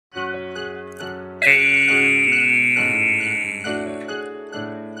Ayy,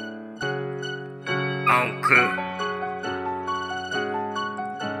 I don't care.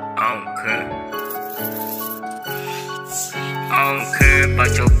 I don't care. I don't care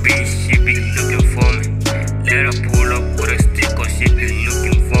about your bitch, she be looking for me. Let her pull up with a stick, cause she be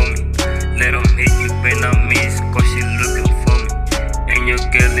looking for me. Let them hit you, better not miss, cause she looking for me. And your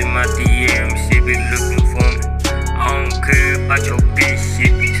girl in my DM, she be looking for me. I don't care about your bitch, she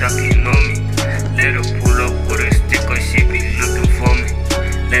be talking on me. Let her pull up with a stick, cause she be looking for me.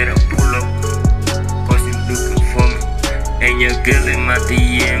 Let her pull up, cause she looking for me. And your girl in my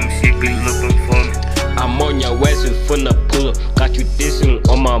DM, she be looking for me. I'm on your ass in front of pull up. Got you dissing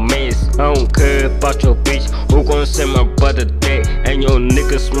on my mans. I don't care about your bitch. Who gon' send my brother dead? And your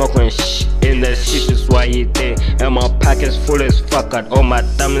nigga smoking shh. And that shit is why he dead. And my pockets full as fuck. Got all my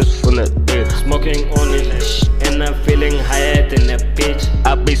diamonds full of dead. Smoking on it shh. And I'm feeling higher than that bitch.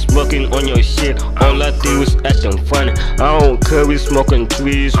 I be smoking on your shit. All I do is acting funny. I don't care we smoking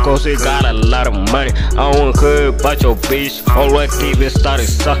trees, cause they got a lot of money. I don't care about your bitch. All I did is started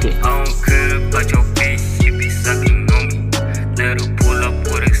sucking. I don't care about your bitch, she be sucking on me. Let her pull up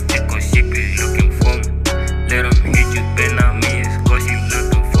with a stick, cause she be looking for me. Let them hit you, better not miss, cause she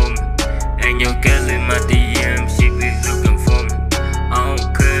looking for me. And your girl in my DM, she be looking for me. I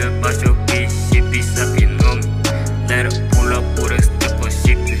don't care about your bitch, she be sucking on me. Let her pull up with a stick, cause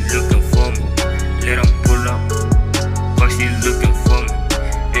she be looking for me. Let them pull up, cause she looking for me.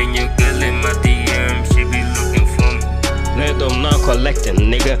 And your girl in my DM, she be looking for me. Let them not collecting,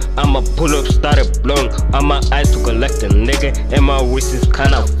 nigga. I'ma pull up, started blowing. On my eyes to collect a nigga. And my wrist is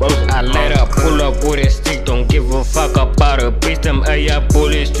kinda frozen. I let her pull up with a stick. Don't give a fuck about a bitch. Them AI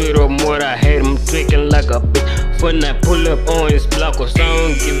bullets straight up more. I hate him tweaking like a bitch. When I pull up on his block, cause I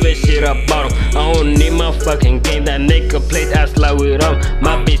don't give a shit about him. I don't need my fucking game. That nigga plays I slide with him.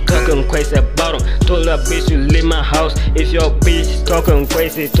 My bitch talking crazy about him. Told that bitch you leave my house. If your bitch talking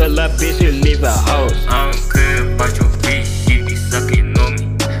crazy, told that bitch you leave her house. I don't care about your bitch, she be sucking on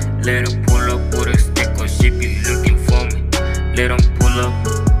me. Let her pull up with a stick, cause she be looking for me. Let them pull up,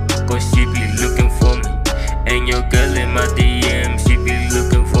 cause she be looking for me. And your girl in my DM, she be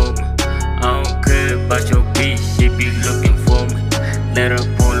looking for me. I don't care about your bitch, she be looking for me. Let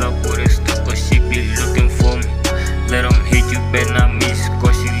her